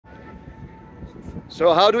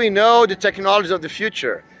So how do we know the technologies of the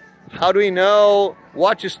future? How do we know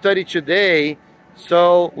what to study today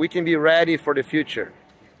so we can be ready for the future?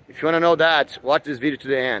 If you want to know that, watch this video to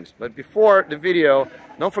the end. But before the video,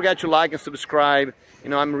 don't forget to like and subscribe.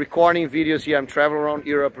 You know, I'm recording videos here. I'm traveling around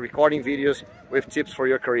Europe recording videos with tips for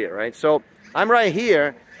your career, right? So I'm right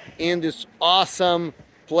here in this awesome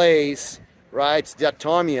place, right? The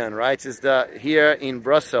Atomium, right? It's here in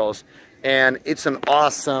Brussels, and it's an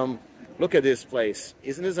awesome, look at this place.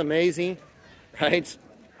 Isn't this amazing, right?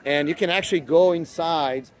 And you can actually go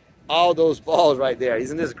inside all those balls right there.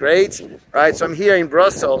 Isn't this great? Right, so I'm here in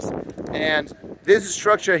Brussels, and this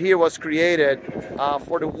structure here was created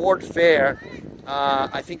for the World Fair.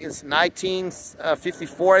 I think it's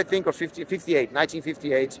 1954, I think, or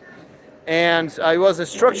 1958. And it was a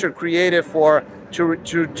structure created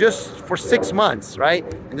just for 6 months, right?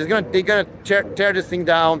 And they're gonna tear this thing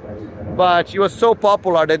down, but it was so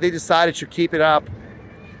popular that they decided to keep it up.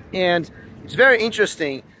 And it's very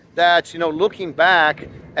interesting that, you know, looking back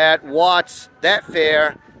at what that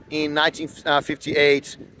fair in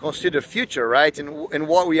 1958 considered future, right? And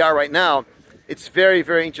what we are right now, it's very,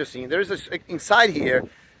 very interesting. Inside here,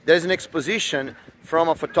 there's an exposition from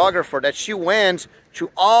a photographer that she went to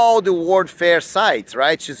all the World Fair sites,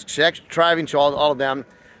 right? She's actually driving to all of them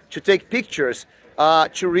to take pictures,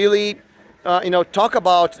 to really, you know, talk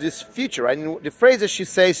about this future, right? And the phrase that she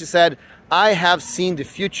said, "I have seen the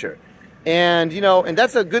future." And, you know, and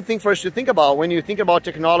that's a good thing for us to think about. When you think about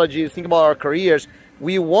technology, you think about our careers,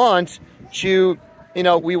 we want to, you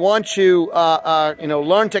know,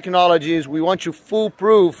 learn technologies. We want to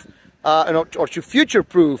foolproof, you know, or to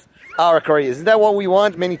future-proof our careers. Isn't that what we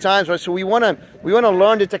want many times, right? So we want to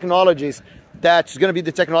learn the technologies that's going to be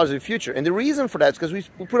the technology of the future. And the reason for that is because we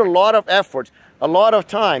put a lot of effort, a lot of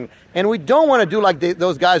time, and we don't want to do like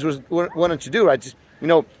those guys wanted to do, right? Just, you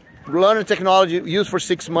know, learn the technology, use for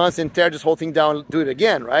 6 months, and tear this whole thing down, do it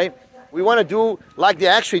again, right? We want to do like they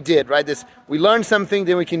actually did, right? We learn something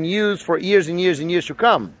that we can use for years and years and years to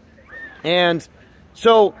come. And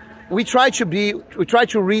so we try to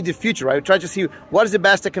read the future, right? We try to see what is the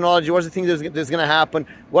best technology, what is the thing that's going to happen,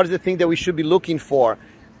 what is the thing that we should be looking for.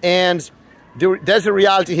 And there's a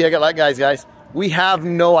reality here, guys. We have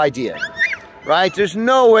no idea, right? There's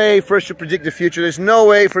no way for us to predict the future. There's no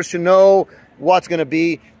way for us to know what's going to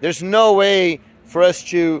be. There's no way for us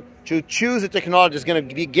to choose a technology that's going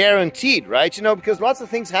to be guaranteed, right? You know, because lots of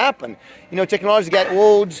things happen. You know, technologies get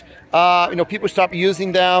old. You know, people stop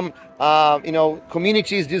using them. You know,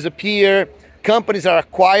 communities disappear. Companies are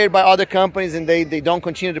acquired by other companies, and they don't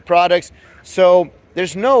continue the products. So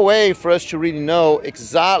there's no way for us to really know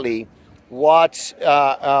exactly what's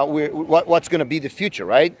going to be the future,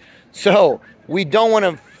 right? So we don't want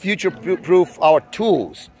to future-proof our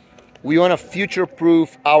tools. We want to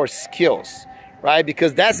future-proof our skills, right?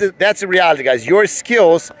 Because that's the reality, guys. Your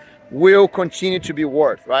skills will continue to be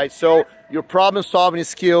worth, right? So your problem-solving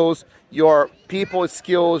skills, your people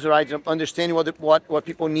skills, right? Understanding what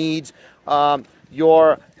people need,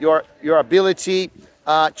 your ability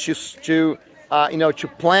to you know, to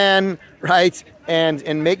plan, right?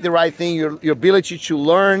 And make the right thing. Your ability to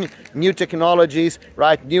learn new technologies,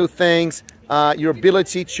 right? New things. Your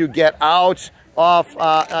ability to get out of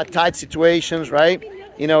tight situations, right?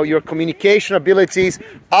 You know, your communication abilities,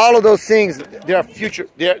 all of those things, they are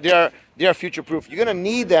future proof. You're gonna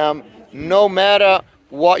need them no matter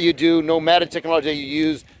what you do, no matter the technology that you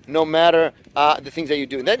use, no matter the things that you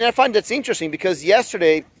do. And I find that's interesting because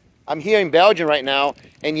yesterday, I'm here in Belgium right now,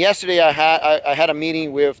 and yesterday I had a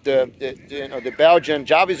meeting with the Belgian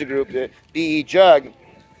Java User Group, the BE Jug,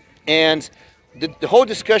 and the whole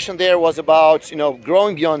discussion there was about, you know,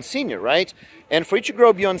 growing beyond senior, right? And for you to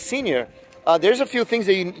grow beyond senior, there's a few things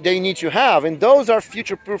that you need to have, and those are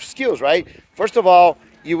future-proof skills, right? First of all,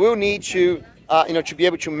 you will need to, you know, to be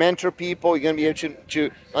able to mentor people. You're going to be able to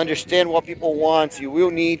understand what people want. You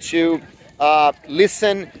will need to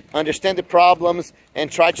listen, understand the problems, and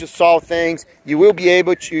try to solve things. You will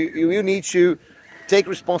need to take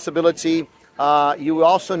responsibility. You will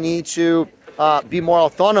also need to be more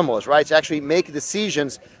autonomous, right? To actually make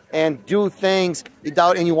decisions and do things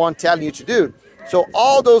without anyone telling you to do. So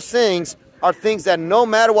all those things are things that no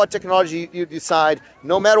matter what technology you decide,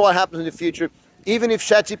 no matter what happens in the future, even if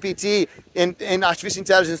ChatGPT and artificial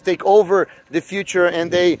intelligence take over the future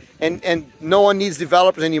and no one needs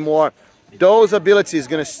developers anymore, those abilities are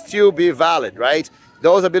going to still be valid, right?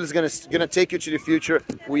 Those abilities are going to take you to the future.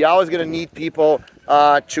 We always going to need people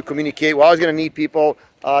to communicate. We're always going to need people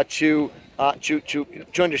to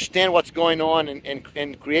understand what's going on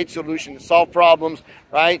and create solutions, solve problems,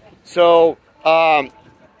 right? So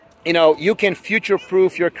you know, you can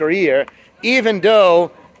future-proof your career, even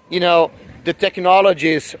though, you know, the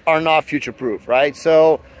technologies are not future-proof, right?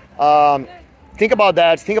 So think about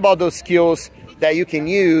that. Think about those skills that you can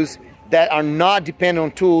use that are not dependent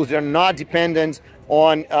on tools. They're not dependent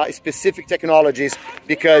on specific technologies,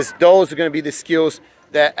 because those are going to be the skills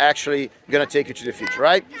that actually going to take you to the future,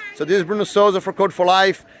 right? So this is Bruno Souza for Code for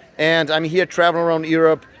Life, and I'm here traveling around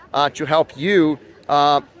Europe to help you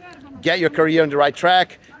get your career on the right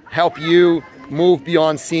track, help you move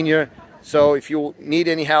beyond senior. So if you need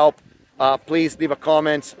any help, please leave a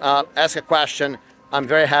comment, ask a question. I'm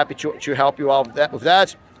very happy to help you out with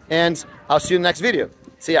that. And I'll see you in the next video.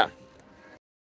 See ya.